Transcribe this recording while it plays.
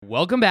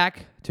Welcome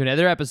back to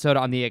another episode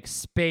on the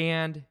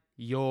Expand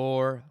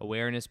Your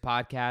Awareness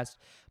podcast.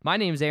 My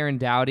name is Aaron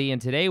Dowdy, and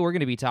today we're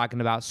going to be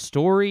talking about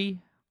story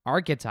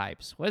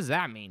archetypes. What does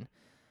that mean?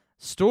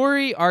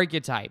 Story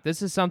archetype.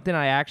 This is something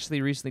I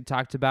actually recently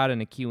talked about in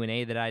a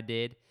Q&A that I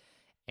did,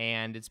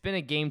 and it's been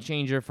a game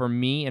changer for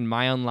me in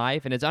my own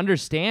life, and it's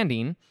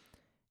understanding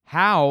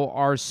how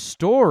our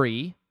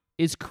story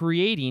is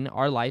creating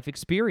our life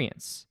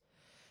experience.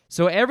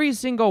 So every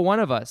single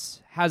one of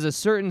us has a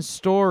certain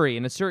story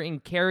and a certain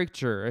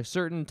character, a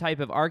certain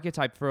type of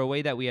archetype for a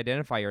way that we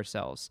identify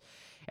ourselves.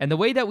 And the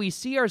way that we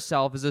see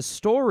ourselves is a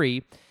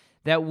story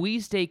that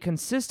we stay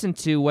consistent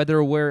to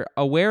whether we're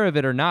aware of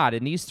it or not.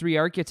 And these three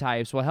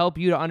archetypes will help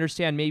you to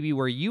understand maybe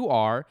where you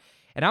are.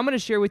 And I'm going to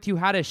share with you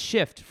how to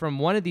shift from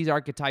one of these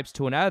archetypes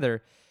to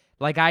another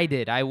like I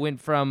did. I went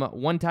from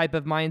one type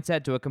of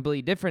mindset to a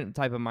completely different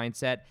type of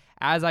mindset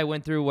as I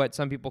went through what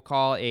some people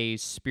call a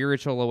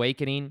spiritual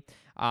awakening.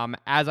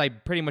 As I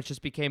pretty much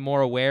just became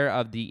more aware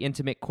of the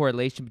intimate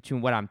correlation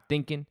between what I'm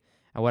thinking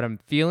and what I'm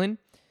feeling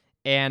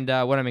and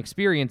what I'm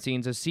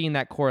experiencing. So seeing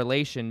that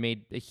correlation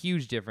made a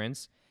huge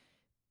difference.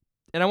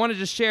 And I want to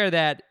just share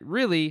that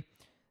really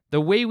the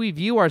way we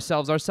view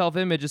ourselves, our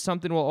self-image, is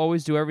something we'll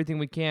always do everything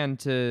we can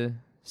to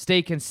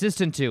stay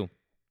consistent to.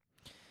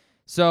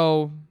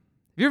 So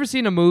have you ever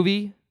seen a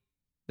movie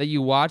that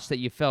you watched that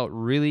you felt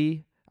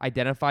really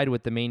identified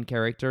with the main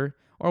character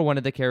or one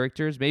of the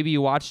characters? Maybe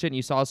you watched it and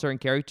you saw a certain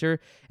character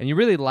and you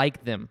really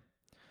liked them.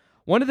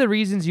 One of the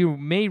reasons you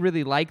may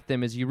really like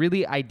them is you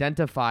really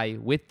identify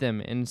with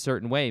them in a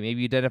certain way.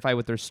 Maybe you identify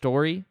with their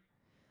story.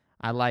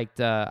 I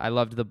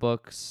loved the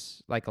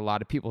books, like a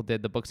lot of people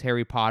did, the books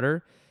Harry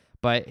Potter.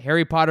 But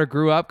Harry Potter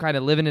grew up kind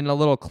of living in a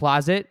little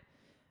closet.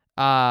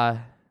 This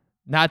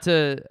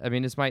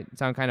might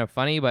sound kind of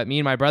funny, but me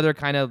and my brother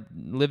kind of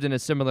lived in a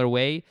similar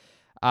way.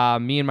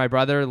 Me and my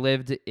brother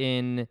lived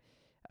in...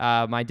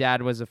 my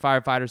dad was a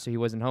firefighter, so he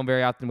wasn't home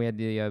very often. We had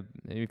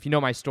if you know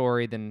my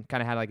story, then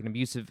kind of had like an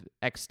abusive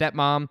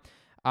ex-stepmom.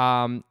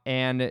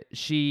 And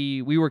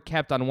we were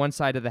kept on one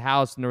side of the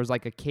house, and there was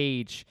like a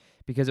cage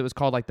because it was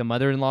called like the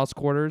mother-in-law's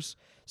quarters.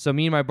 So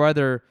me and my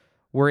brother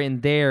were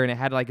in there, and it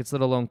had like its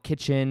little own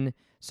kitchen.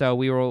 So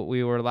we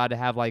were allowed to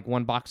have like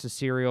one box of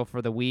cereal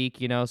for the week,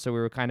 so we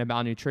were kind of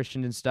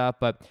malnutritioned and stuff.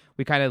 But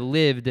we kind of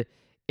lived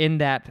in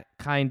that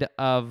kind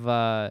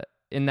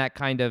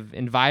of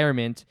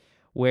environment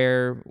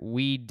where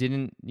we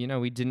didn't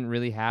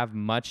really have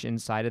much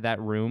inside of that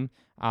room.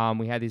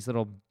 We had these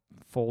little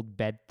fold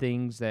bed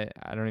things that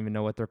I don't even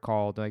know what they're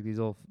called. Like these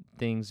little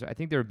things. I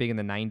think they were big in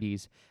the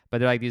 90s, but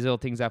they're like these little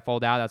things that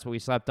fold out. That's what we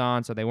slept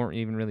on, so they weren't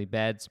even really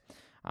beds.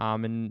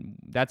 And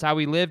that's how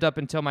we lived up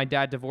until my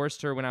dad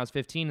divorced her when I was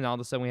 15, and all of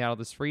a sudden we had all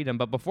this freedom.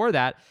 But before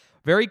that,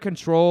 very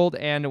controlled.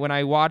 And when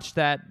I watched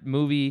that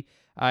movie,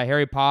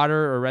 Harry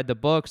Potter, or read the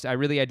books, I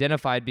really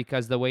identified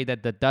because the way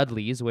that the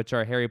Dudleys, which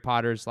are Harry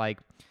Potter's like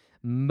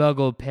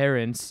Muggle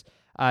parents,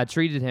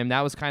 treated him. That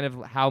was kind of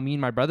how me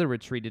and my brother were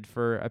treated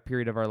for a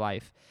period of our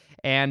life,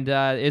 and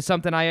it's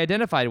something I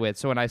identified with.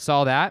 So when I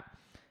saw that,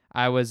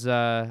 I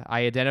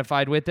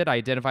identified with it. I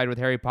identified with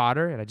Harry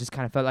Potter, and I just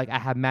kind of felt like I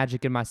have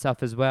magic in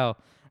myself as well.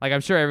 Like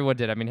I'm sure everyone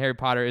did. I mean, Harry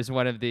Potter is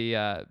one of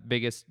the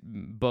biggest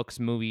books,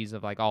 movies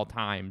of like all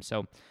time.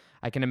 So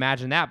I can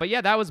imagine that. But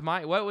yeah,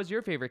 what was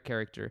your favorite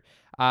character?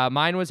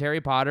 Mine was Harry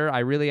Potter. I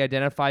really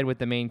identified with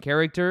the main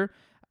character.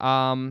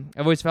 I've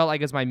always felt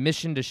like it's my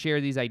mission to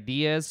share these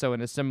ideas. So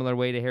in a similar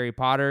way to Harry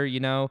Potter,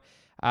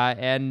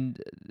 and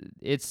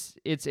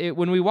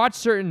when we watch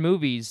certain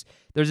movies,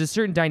 there's a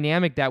certain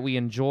dynamic that we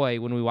enjoy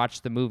when we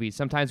watch the movie.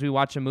 Sometimes we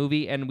watch a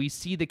movie and we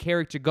see the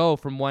character go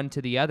from one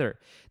to the other.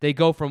 They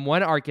go from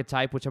one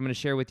archetype, which I'm going to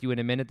share with you in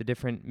a minute, the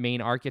different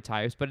main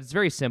archetypes, but it's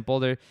very simple.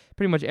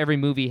 Pretty much every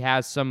movie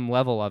has some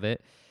level of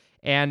it.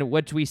 And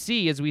what we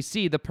see is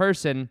the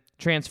person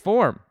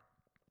transform.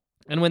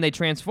 And when they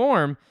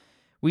transform,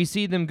 we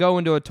see them go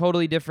into a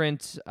totally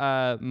different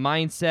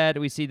mindset.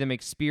 We see them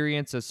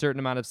experience a certain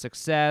amount of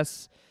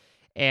success,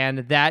 and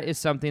that is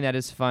something that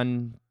is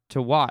fun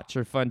to watch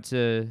or fun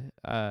to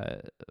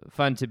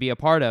be a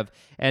part of.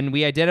 And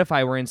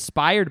we're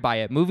inspired by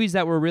it. Movies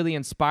that we're really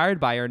inspired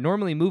by are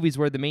normally movies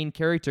where the main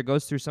character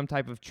goes through some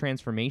type of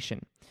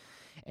transformation.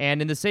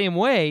 And in the same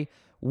way,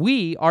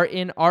 we are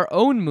in our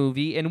own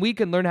movie, and we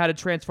can learn how to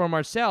transform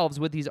ourselves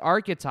with these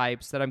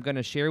archetypes that I'm going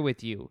to share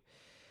with you.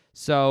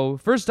 So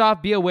first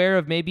off, be aware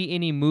of maybe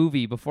any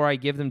movie before I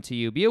give them to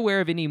you. Be aware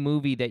of any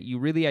movie that you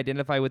really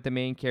identify with the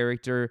main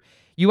character.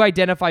 You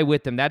identify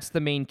with them. That's the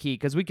main key,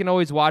 because we can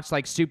always watch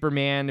like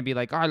Superman and be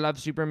like, oh, I love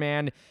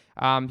Superman.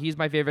 He's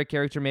my favorite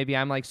character. Maybe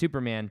I'm like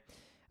Superman.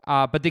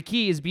 But the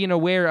key is being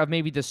aware of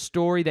maybe the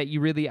story that you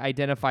really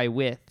identify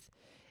with.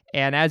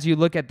 And as you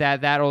look at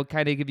that, that'll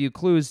kind of give you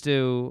clues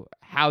to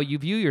how you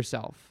view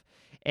yourself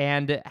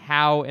and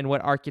how and what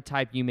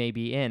archetype you may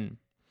be in.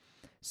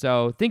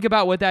 So think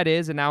about what that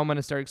is, and now I'm going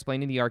to start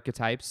explaining the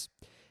archetypes.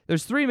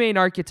 There's three main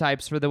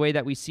archetypes for the way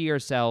that we see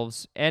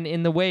ourselves, and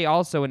in the way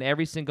also in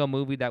every single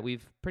movie that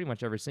we've pretty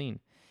much ever seen.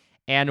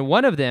 And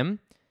one of them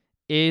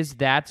is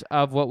that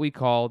of what we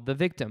call the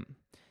victim.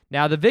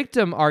 Now, the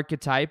victim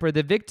archetype or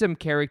the victim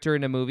character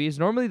in a movie is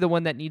normally the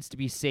one that needs to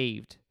be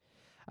saved.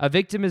 A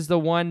victim is the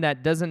one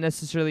that doesn't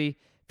necessarily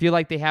feel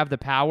like they have the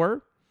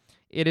power.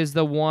 It is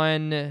the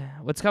one,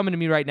 what's coming to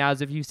me right now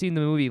is if you've seen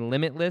the movie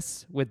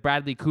Limitless with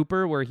Bradley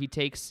Cooper, where he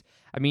takes,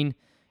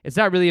 it's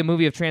not really a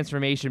movie of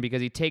transformation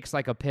because he takes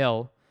like a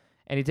pill,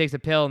 and he takes a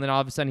pill, and then all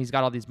of a sudden he's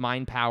got all these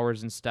mind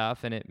powers and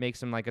stuff, and it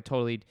makes him like a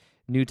totally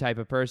new type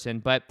of person.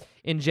 But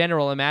in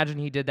general, imagine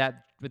he did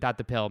that without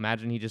the pill.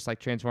 Imagine he just like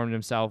transformed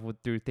himself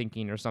through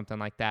thinking or something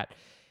like that.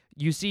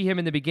 You see him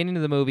in the beginning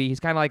of the movie. He's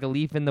kind of like a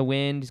leaf in the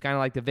wind. He's kind of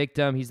like the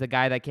victim. He's the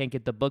guy that can't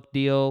get the book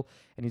deal,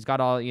 and he's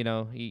got all,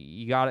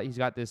 he's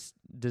got this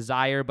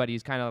desire, but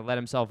he's kind of let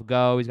himself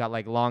go. He's got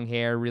like long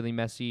hair, really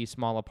messy,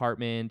 small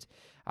apartment,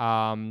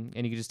 and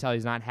you can just tell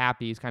he's not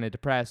happy. He's kind of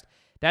depressed.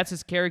 That's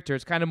his character.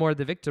 It's kind of more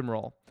the victim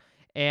role.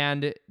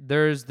 And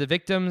there's the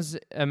victims,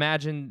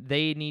 imagine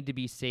they need to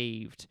be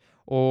saved,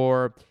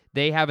 or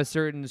they have a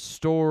certain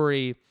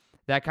story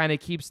that kind of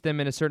keeps them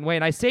in a certain way.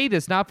 And I say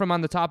this not from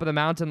on the top of the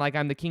mountain like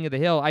I'm the king of the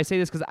hill. I say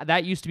this because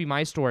that used to be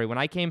my story. When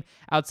I came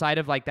outside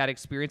of like that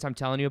experience I'm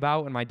telling you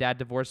about when my dad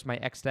divorced my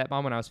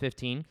ex-stepmom when I was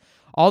 15,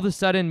 all of a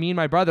sudden me and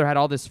my brother had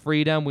all this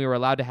freedom. We were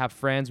allowed to have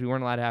friends. We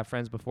weren't allowed to have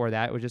friends before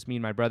that. It was just me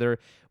and my brother.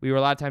 We were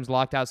a lot of times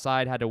locked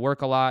outside, had to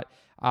work a lot.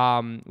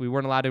 We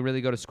weren't allowed to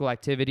really go to school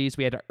activities.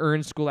 We had to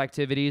earn school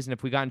activities, and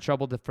if we got in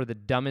trouble for the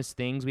dumbest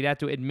things, we'd have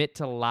to admit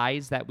to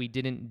lies that we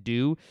didn't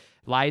do,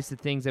 lies to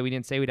things that we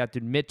didn't say. We'd have to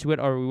admit to it,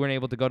 or we weren't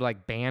able to go to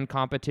like band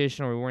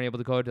competition, or we weren't able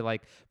to go to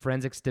like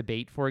forensics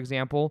debate, for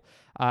example.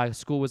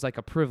 School was like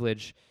a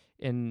privilege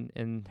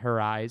in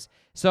her eyes.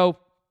 So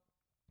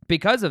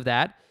because of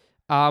that,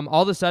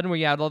 all of a sudden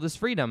we had all this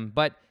freedom,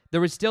 but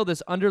there was still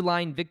this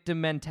underlying victim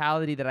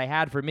mentality that I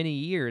had for many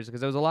years because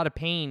there was a lot of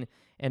pain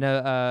and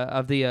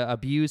of the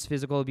abuse,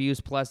 physical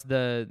abuse, plus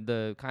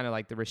the kind of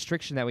like the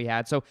restriction that we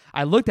had. So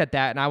I looked at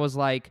that and I was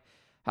like,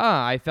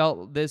 I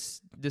felt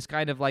this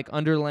kind of like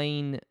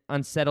underlying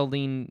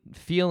unsettling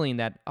feeling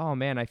that, oh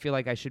man, I feel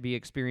like I should be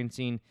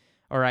experiencing,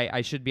 or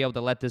I should be able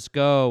to let this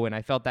go. And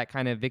I felt that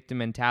kind of victim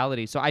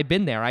mentality. So I've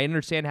been there. I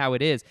understand how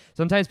it is.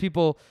 Sometimes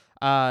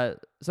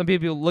some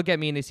people look at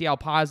me and they see how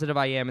positive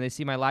I am and they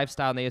see my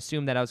lifestyle and they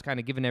assume that I was kind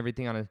of given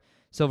everything on a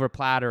silver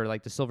platter,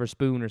 like the silver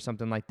spoon or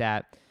something like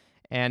that.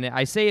 And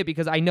I say it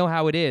because I know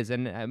how it is.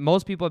 And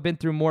most people have been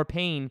through more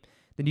pain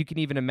than you can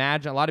even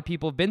imagine. A lot of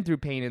people have been through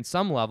pain in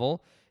some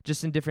level,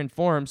 just in different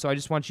forms. So I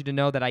just want you to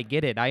know that I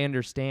get it. I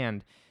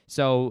understand.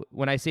 So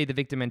when I say the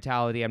victim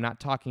mentality, I'm not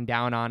talking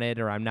down on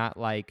it, or I'm not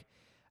like,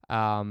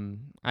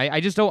 I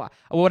just don't,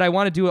 what I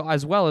want to do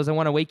as well is I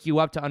want to wake you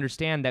up to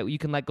understand that you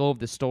can let go of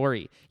the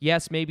story.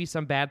 Yes, maybe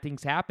some bad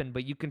things happen,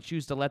 but you can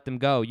choose to let them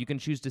go. You can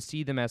choose to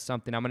see them as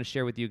something. I'm going to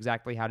share with you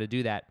exactly how to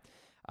do that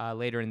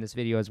later in this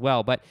video as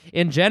well. But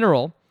in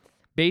general,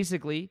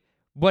 basically,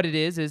 what it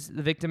is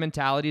the victim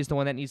mentality is the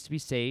one that needs to be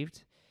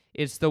saved.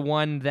 It's the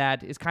one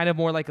that is kind of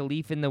more like a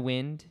leaf in the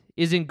wind,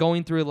 isn't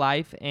going through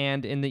life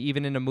and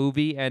even in a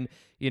movie and,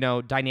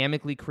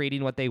 dynamically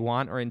creating what they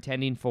want or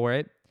intending for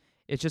it.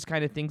 It's just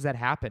kind of things that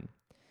happen.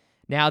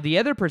 Now, the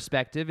other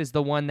perspective is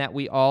the one that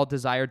we all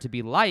desire to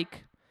be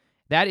like.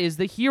 That is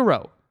the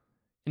hero.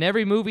 In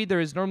every movie, there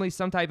is normally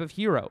some type of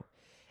hero.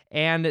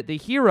 And the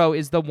hero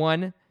is the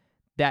one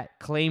that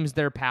claims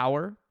their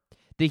power.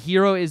 The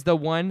hero is the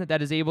one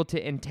that is able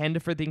to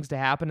intend for things to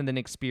happen and then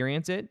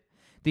experience it.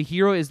 The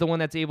hero is the one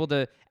that's able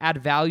to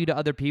add value to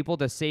other people,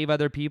 to save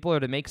other people, or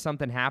to make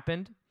something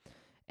happen.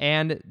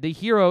 And the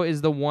hero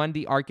is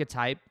the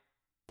archetype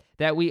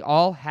that we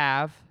all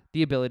have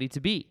the ability to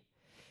be.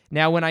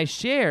 Now, when I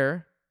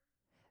share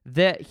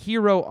the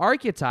hero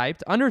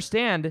archetype,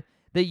 understand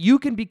that you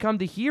can become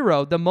the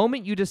hero the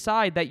moment you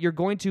decide that you're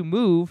going to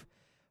move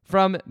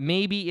from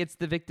maybe it's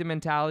the victim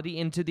mentality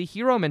into the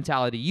hero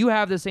mentality. You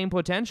have the same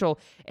potential,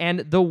 and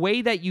the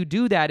way that you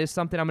do that is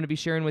something I'm going to be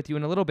sharing with you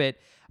in a little bit,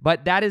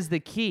 but that is the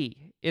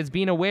key, is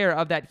being aware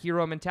of that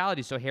hero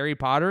mentality. So Harry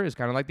Potter is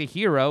kind of like the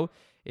hero,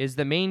 is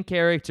the main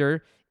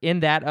character in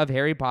that of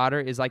Harry Potter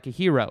is like a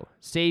hero,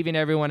 saving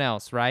everyone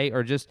else, right?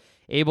 Or just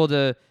able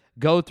to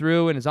go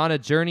through and is on a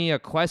journey, a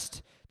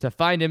quest to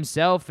find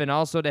himself and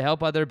also to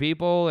help other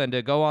people and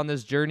to go on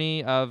this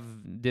journey of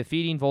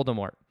defeating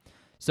Voldemort.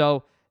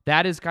 So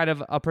that is kind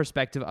of a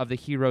perspective of the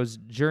hero's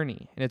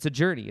journey. And it's a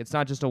journey. It's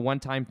not just a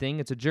one-time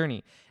thing. It's a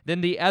journey. Then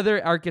the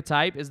other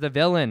archetype is the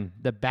villain,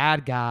 the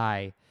bad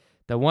guy,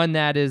 the one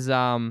that is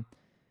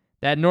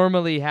that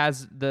normally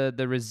has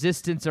the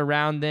resistance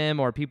around them,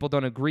 or people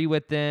don't agree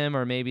with them,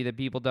 or maybe the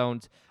people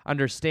don't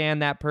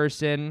understand that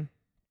person.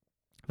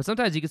 But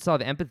sometimes you can still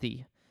have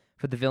empathy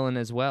for the villain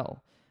as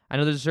well. I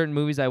know there's certain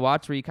movies I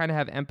watch where you kind of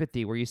have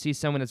empathy, where you see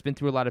someone that's been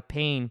through a lot of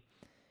pain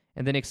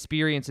and then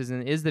experiences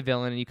and is the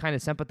villain, and you kind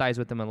of sympathize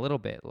with them a little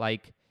bit.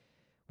 Like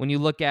when you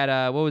look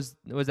at, what was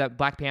that,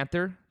 Black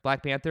Panther?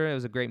 Black Panther, it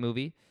was a great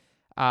movie.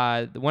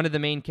 One of the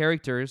main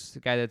characters, the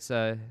guy that's,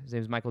 his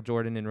name is Michael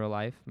Jordan in real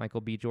life.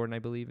 Michael B. Jordan, I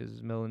believe, is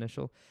his middle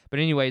initial. But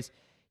anyways,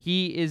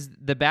 he is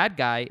the bad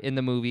guy in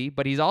the movie,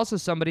 but he's also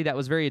somebody that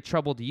was very a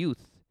troubled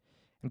youth.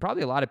 And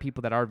probably a lot of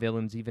people that are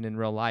villains, even in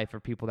real life,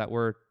 are people that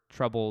were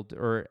troubled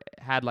or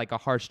had like a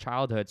harsh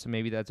childhood, so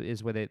maybe that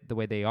is the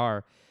way they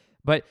are.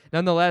 But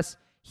nonetheless,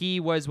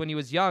 when he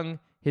was young,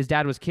 his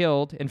dad was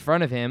killed in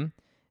front of him,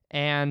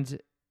 and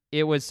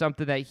it was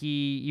something that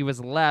he was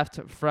left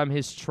from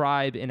his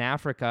tribe in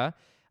Africa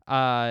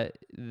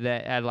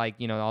that had like,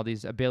 all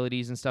these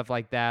abilities and stuff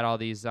like that, all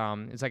these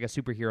it's like a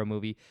superhero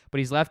movie, but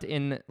he's left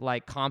in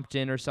like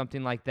Compton or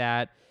something like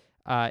that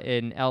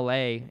in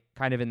LA,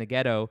 kind of in the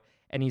ghetto,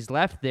 and he's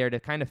left there to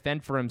kind of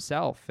fend for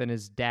himself, and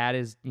his dad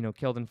is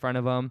killed in front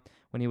of him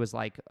when he was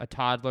like a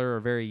toddler or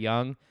very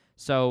young,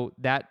 so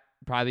that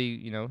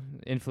probably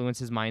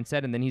influenced his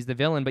mindset, and then he's the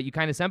villain. But you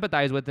kind of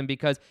sympathize with him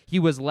because he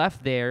was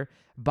left there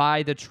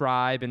by the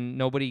tribe and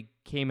nobody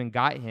came and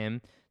got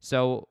him.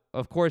 So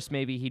of course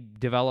maybe he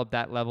developed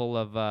that level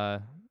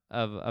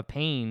of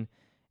pain,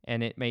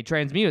 and it may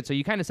transmute. So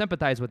you kind of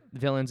sympathize with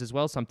villains as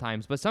well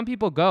sometimes. But some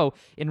people go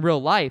in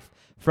real life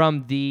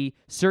from the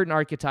certain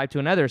archetype to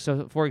another.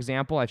 So for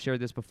example, I've shared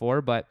this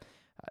before, but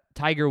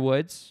Tiger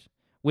Woods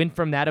went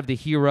from that of the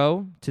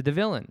hero to the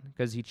villain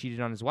because he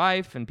cheated on his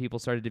wife and people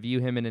started to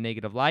view him in a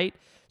negative light.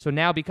 So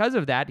now because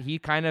of that, he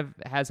kind of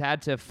has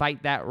had to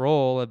fight that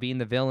role of being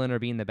the villain or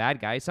being the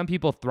bad guy. Some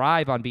people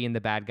thrive on being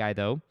the bad guy,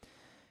 though.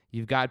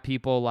 You've got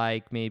people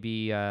like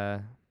maybe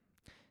Dan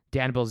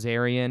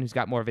Bilzerian, who's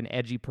got more of an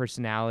edgy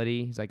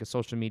personality. He's like a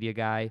social media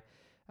guy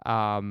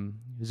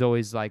who's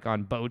always like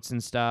on boats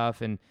and stuff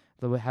and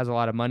has a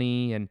lot of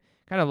money and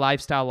kind of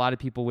lifestyle a lot of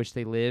people wish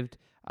they lived.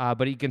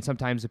 But he can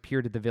sometimes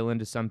appear to the villain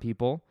to some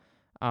people.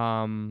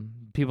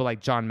 People like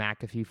John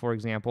McAfee, for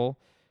example,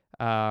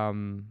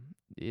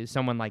 is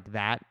someone like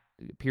that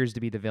appears to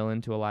be the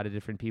villain to a lot of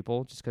different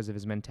people just because of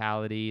his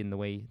mentality and the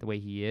way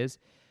he is.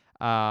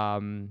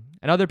 And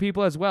other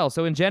people as well.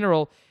 So in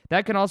general,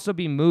 that can also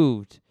be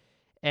moved.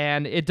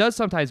 And it does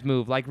sometimes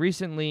move. Like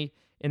recently,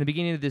 in the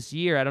beginning of this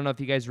year, I don't know if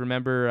you guys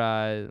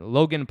remember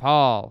Logan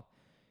Paul.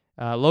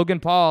 Logan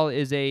Paul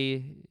is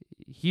a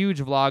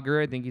huge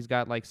vlogger. I think he's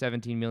got like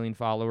 17 million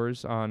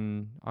followers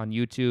on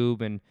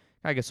YouTube and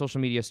like a social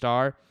media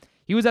star.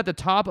 He was at the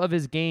top of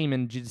his game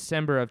in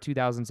December of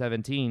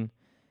 2017.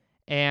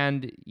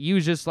 And he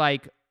was just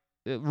like,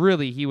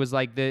 really, he was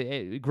like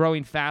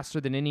growing faster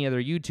than any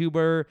other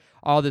YouTuber,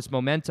 all this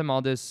momentum,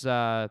 all this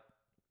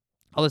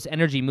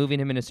energy moving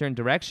him in a certain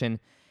direction.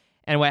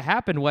 And what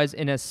happened was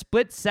in a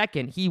split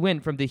second, he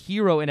went from the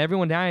hero in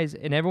everyone's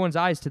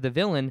eyes to the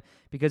villain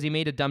because he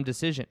made a dumb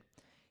decision.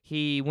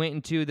 He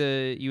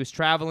was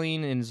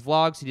traveling in his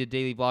vlogs. He did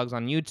daily vlogs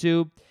on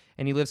YouTube,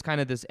 and he lives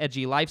kind of this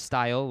edgy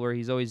lifestyle where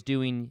he's always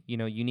doing,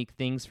 unique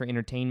things for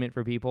entertainment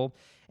for people.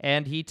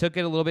 And he took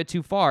it a little bit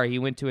too far. He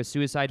went to a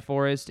suicide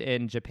forest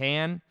in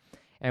Japan,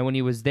 and when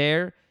he was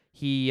there,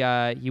 he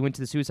went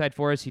to the suicide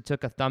forest. He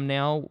took a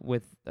thumbnail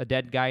with a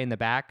dead guy in the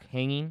back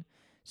hanging.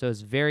 So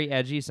it's very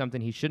edgy, something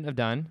he shouldn't have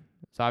done.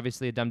 It's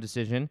obviously a dumb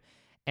decision.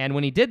 And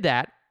when he did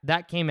that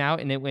came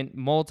out and it went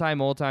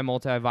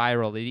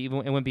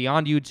multi-viral. It went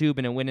beyond YouTube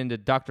and it went into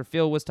Dr.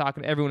 Phil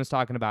everyone was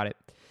talking about it.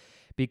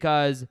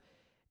 Because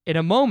in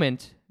a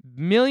moment,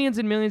 millions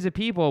and millions of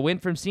people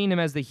went from seeing him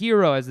as the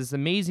hero, as this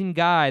amazing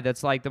guy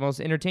that's like the most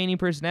entertaining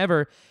person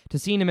ever, to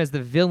seeing him as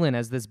the villain,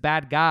 as this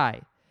bad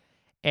guy.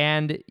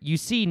 And you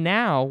see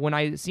now, when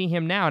I see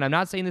him now, and I'm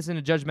not saying this in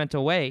a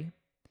judgmental way,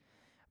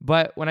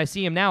 but when I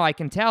see him now, I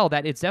can tell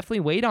that it's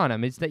definitely weighed on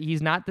him. It's that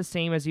he's not the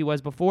same as he was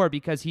before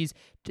because his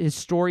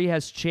story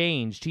has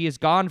changed. He has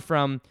gone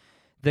from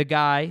the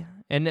guy,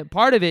 and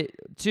part of it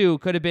too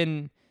could have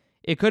been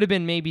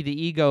maybe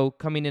the ego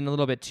coming in a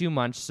little bit too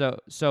much.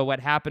 So what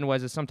happened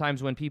was is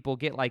sometimes when people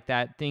get like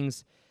that,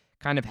 things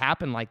kind of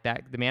happen like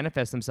that. They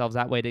manifest themselves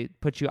that way to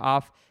put you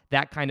off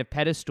that kind of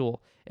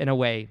pedestal in a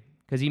way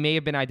because he may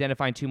have been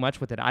identifying too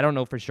much with it. I don't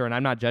know for sure, and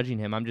I'm not judging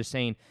him. I'm just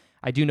saying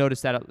I do notice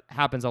that it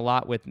happens a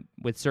lot with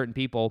certain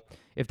people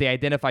if they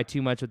identify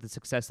too much with the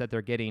success that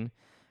they're getting.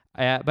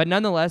 But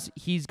nonetheless,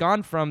 he's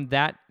gone from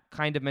that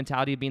kind of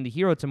mentality of being the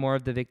hero to more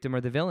of the victim or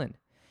the villain.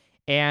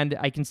 And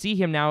I can see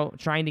him now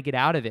trying to get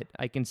out of it.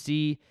 I can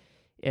see,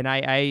 and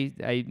I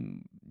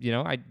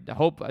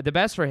hope the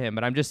best for him,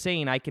 but I'm just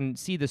saying I can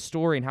see the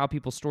story and how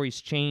people's stories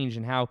change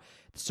and how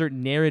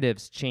certain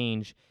narratives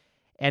change.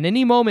 And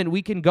any moment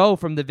we can go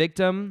from the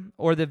victim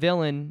or the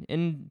villain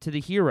into the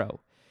hero.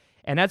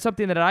 And that's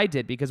something that I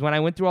did because when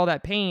I went through all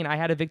that pain, I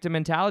had a victim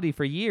mentality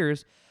for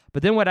years.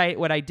 But then what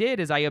I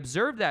did is I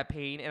observed that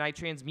pain and I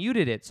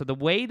transmuted it. So the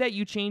way that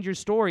you change your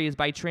story is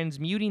by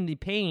transmuting the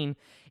pain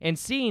and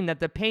seeing that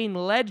the pain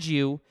led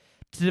you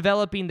to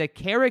developing the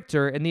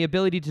character and the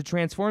ability to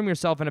transform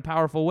yourself in a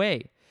powerful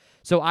way.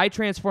 So I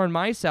transformed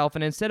myself,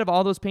 and instead of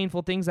all those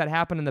painful things that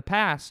happened in the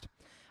past,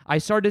 I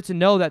started to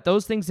know that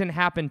those things didn't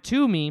happen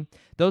to me,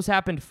 those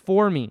happened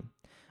for me.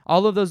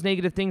 All of those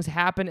negative things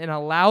happened and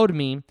allowed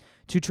me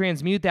to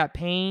transmute that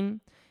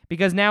pain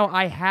because now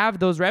I have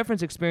those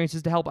reference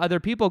experiences to help other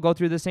people go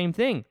through the same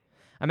thing.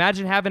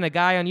 Imagine having a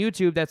guy on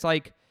YouTube that's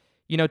like,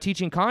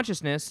 teaching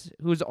consciousness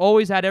who's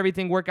always had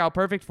everything work out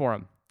perfect for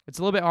him. It's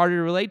a little bit harder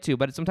to relate to,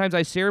 but sometimes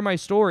I share my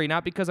story,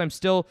 not because it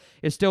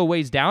still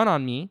weighs down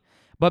on me,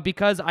 But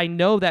because I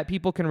know that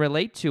people can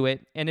relate to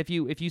it, and if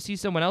you see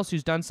someone else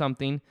who's done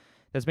something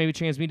that's maybe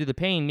transmuted the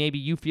pain, maybe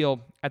you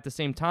feel at the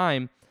same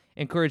time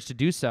encouraged to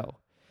do so.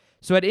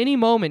 So at any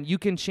moment, you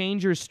can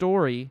change your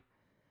story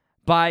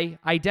by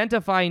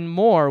identifying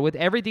more with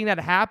everything that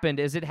happened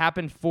as it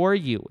happened for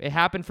you. It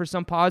happened for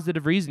some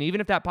positive reason,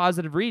 even if that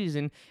positive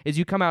reason is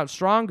you come out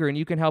stronger and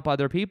you can help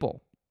other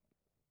people.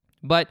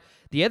 But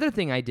the other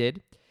thing I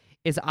did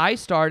is I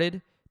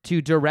started to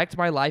direct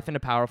my life in a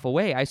powerful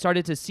way. I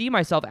started to see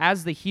myself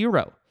as the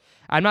hero.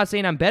 I'm not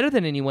saying I'm better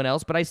than anyone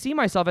else, but I see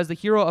myself as the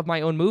hero of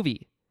my own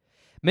movie.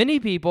 Many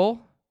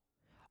people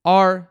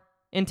are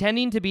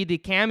intending to be the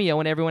cameo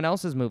in everyone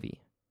else's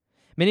movie.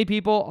 Many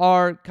people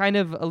are kind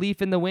of a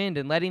leaf in the wind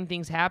and letting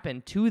things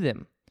happen to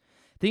them.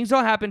 Things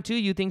don't happen to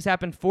you, things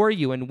happen for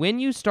you. And when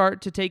you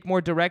start to take more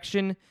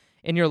direction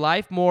in your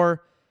life,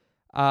 more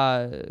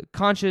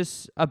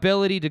conscious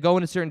ability to go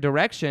in a certain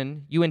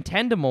direction, you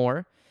intend to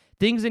more,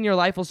 things in your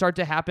life will start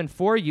to happen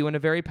for you in a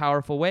very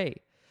powerful way.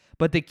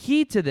 But the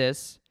key to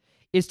this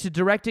is to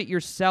direct it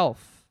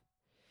yourself.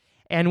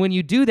 And when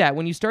you do that,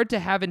 when you start to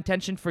have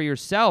intention for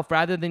yourself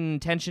rather than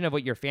intention of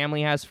what your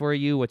family has for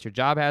you, what your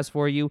job has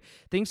for you,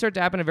 things start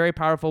to happen in a very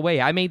powerful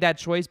way. I made that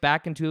choice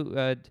back into,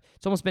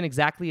 it's almost been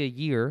exactly a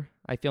year.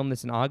 I filmed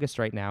this in August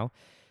right now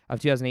of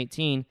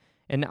 2018.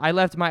 And I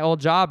left my old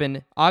job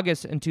in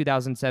August in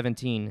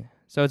 2017.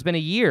 So it's been a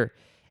year.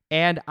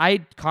 And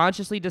I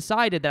consciously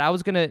decided that I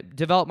was going to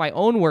develop my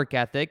own work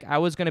ethic. I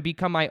was going to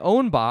become my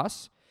own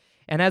boss.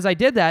 And as I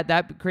did that,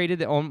 that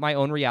created my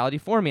own reality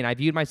for me. And I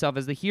viewed myself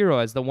as the hero,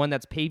 as the one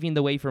that's paving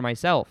the way for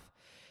myself.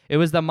 It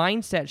was the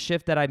mindset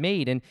shift that I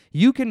made. And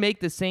you can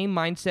make the same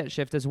mindset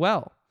shift as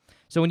well.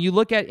 So when you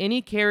look at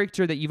any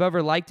character that you've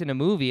ever liked in a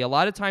movie, a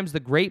lot of times the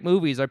great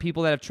movies are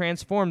people that have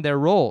transformed their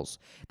roles.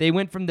 They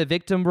went from the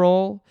victim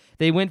role,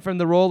 they went from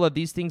the role of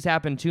these things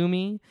happened to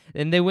me,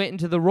 and they went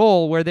into the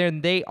role where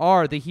they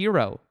are the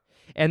hero.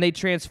 And they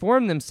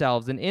transformed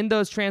themselves. And in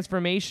those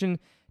transformation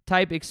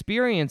type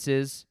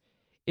experiences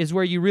is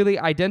where you really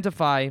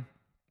identify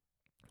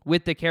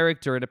with the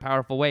character in a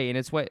powerful way, and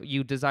it's what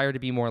you desire to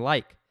be more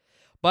like.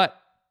 But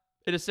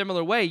in a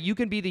similar way, you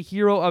can be the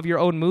hero of your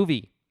own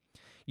movie.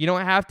 You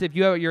don't have to, if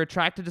you're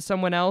attracted to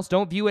someone else,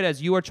 don't view it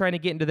as you are trying to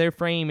get into their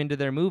frame, into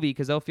their movie,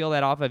 because they'll feel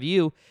that off of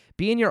you.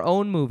 Be in your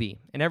own movie,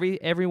 and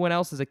everyone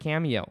else is a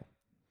cameo.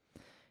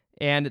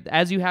 And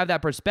as you have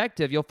that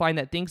perspective, you'll find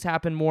that things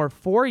happen more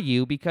for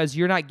you because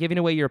you're not giving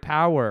away your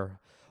power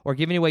or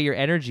giving away your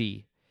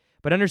energy.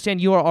 But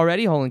understand you are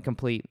already whole and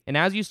complete. And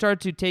as you start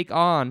to take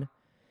on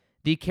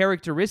the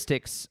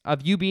characteristics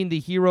of you being the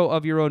hero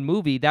of your own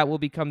movie, that will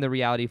become the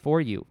reality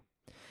for you.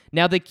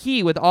 Now, the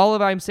key with all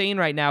of I'm saying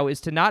right now is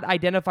to not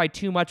identify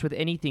too much with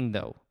anything,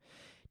 though.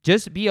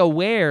 Just be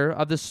aware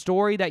of the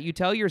story that you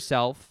tell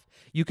yourself.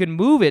 You can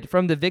move it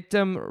from the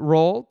victim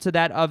role to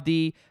that of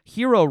the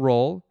hero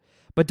role,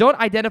 but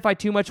don't identify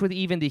too much with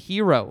even the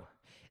hero.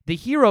 The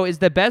hero is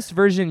the best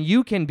version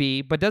you can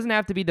be, but doesn't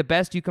have to be the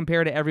best you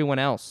compare to everyone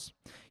else.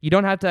 You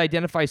don't have to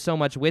identify so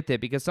much with it,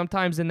 because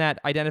sometimes in that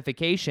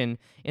identification,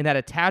 in that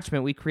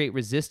attachment, we create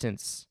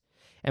resistance.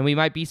 And we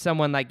might be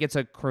someone that gets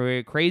a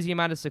crazy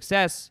amount of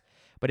success,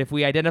 but if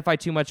we identify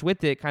too much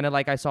with it, kind of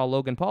like I saw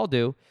Logan Paul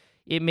do,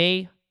 it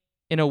may,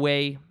 in a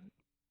way,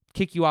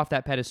 kick you off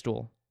that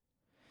pedestal.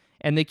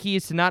 And the key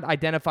is to not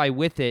identify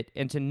with it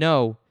and to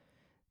know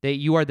that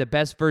you are the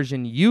best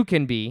version you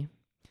can be.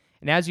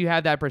 And as you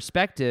have that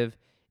perspective,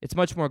 it's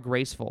much more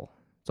graceful.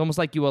 It's almost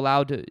like you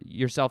allow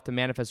yourself to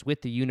manifest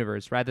with the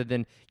universe rather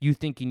than you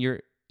thinking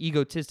you're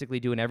egotistically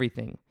doing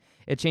everything.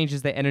 It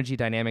changes the energy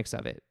dynamics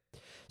of it.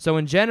 So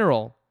in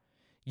general,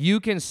 you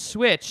can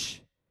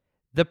switch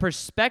the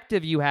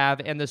perspective you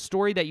have and the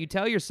story that you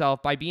tell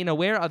yourself by being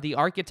aware of the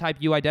archetype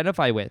you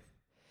identify with.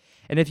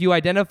 And if you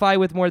identify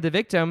with more the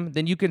victim,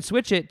 then you can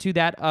switch it to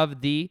that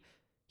of the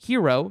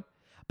hero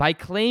by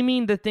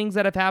claiming the things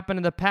that have happened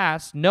in the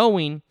past,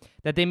 knowing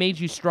that they made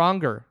you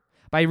stronger,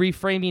 by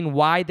reframing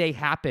why they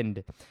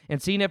happened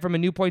and seeing it from a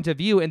new point of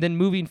view, and then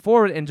moving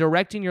forward and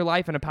directing your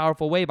life in a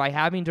powerful way by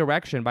having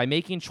direction, by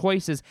making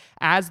choices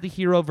as the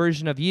hero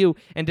version of you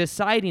and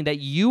deciding that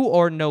you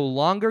are no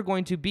longer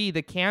going to be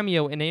the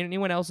cameo in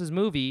anyone else's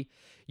movie.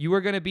 You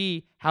are going to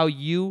be how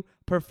you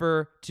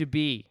prefer to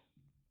be.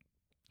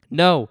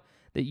 Know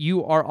that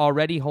you are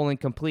already whole and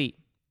complete.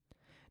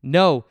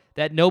 Know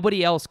that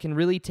nobody else can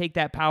really take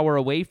that power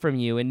away from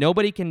you, and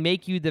nobody can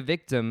make you the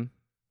victim.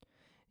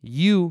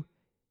 You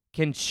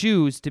can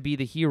choose to be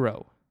the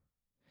hero.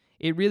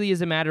 It really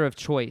is a matter of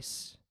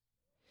choice.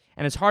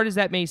 And as hard as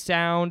that may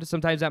sound,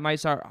 sometimes that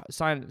might sound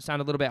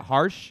a little bit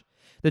harsh.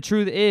 The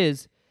truth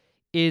is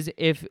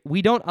if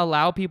we don't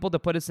allow people to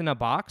put us in a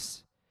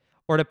box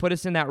or to put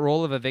us in that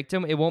role of a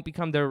victim, it won't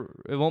become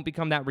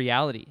that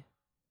reality.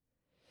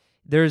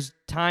 There's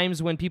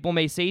times when people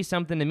may say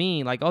something to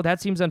me like, "Oh, that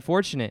seems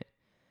unfortunate."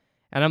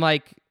 And I'm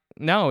like,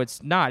 "No,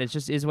 it's not. It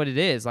just is what it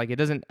is." Like,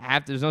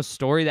 there's no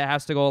story that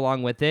has to go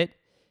along with it.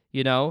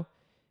 You know,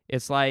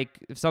 it's like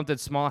if something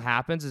small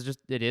happens,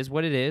 it is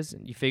what it is.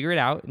 And you figure it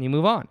out and you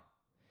move on.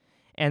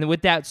 And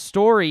with that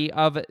story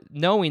of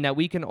knowing that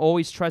we can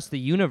always trust the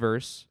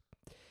universe,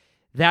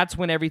 that's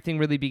when everything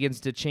really begins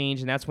to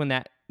change, and that's when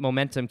that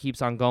momentum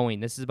keeps on going.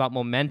 This is about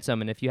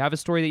momentum, and if you have a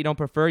story that you don't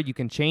prefer, you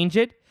can change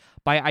it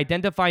by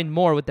identifying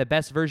more with the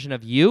best version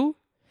of you,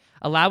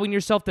 allowing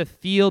yourself to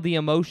feel the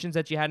emotions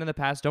that you had in the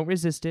past. Don't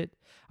resist it.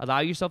 Allow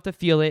yourself to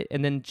feel it,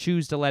 and then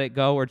choose to let it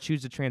go or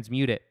choose to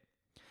transmute it.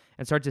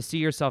 And start to see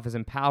yourself as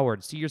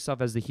empowered, see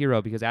yourself as the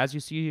hero, because as you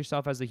see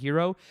yourself as the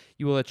hero,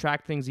 you will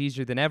attract things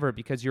easier than ever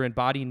because you're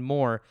embodying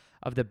more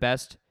of the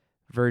best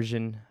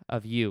version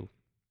of you.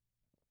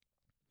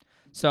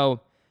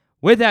 So,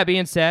 with that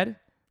being said,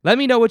 let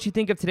me know what you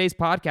think of today's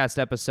podcast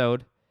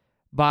episode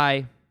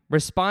by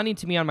responding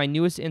to me on my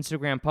newest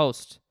Instagram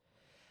post.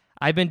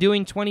 I've been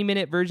doing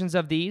 20-minute versions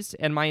of these,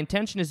 and my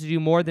intention is to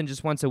do more than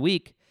just once a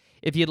week.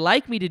 If you'd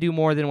like me to do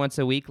more than once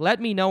a week, let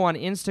me know on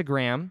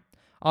Instagram.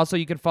 Also,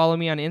 you can follow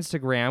me on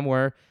Instagram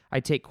where I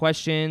take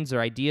questions or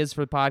ideas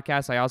for the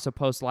podcast. I also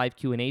post live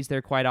Q&As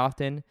there quite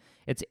often.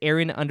 It's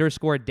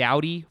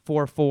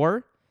Aaron_Doughty44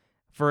 for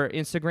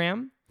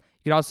Instagram.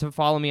 You can also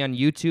follow me on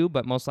YouTube,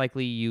 but most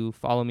likely you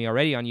follow me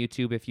already on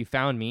YouTube if you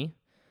found me.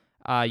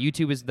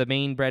 YouTube is the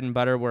main bread and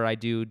butter where I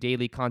do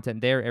daily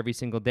content there every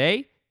single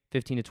day,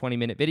 15 to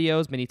 20-minute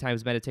videos, many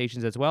times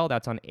meditations as well.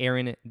 That's on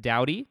Aaron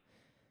Doughty.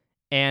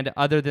 And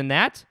other than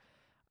that,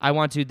 I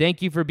want to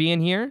thank you for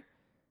being here.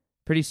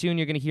 Pretty soon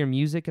you're going to hear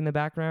music in the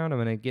background. I'm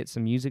going to get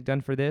some music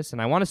done for this.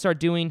 And I want to start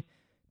doing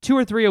 2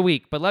 or 3 a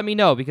week. But let me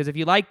know, because if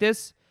you like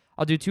this,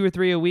 I'll do 2 or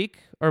 3 a week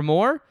or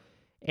more.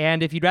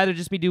 And if you'd rather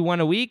just me do 1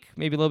 a week,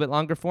 maybe a little bit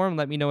longer form,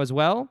 let me know as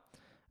well.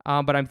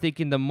 But I'm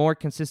thinking the more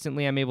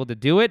consistently I'm able to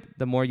do it,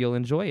 the more you'll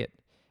enjoy it.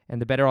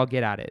 And the better I'll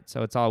get at it.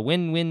 So it's all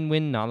win, win,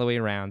 win all the way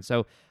around.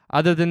 So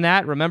other than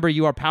that, remember,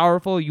 you are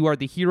powerful. You are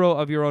the hero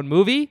of your own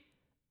movie.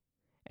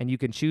 And you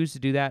can choose to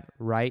do that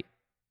right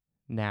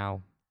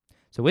now.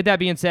 So with that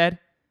being said,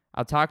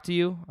 I'll talk to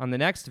you on the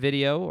next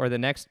video or the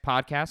next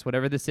podcast,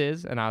 whatever this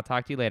is, and I'll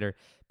talk to you later.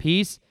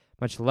 Peace,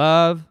 much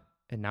love,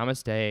 and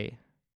namaste.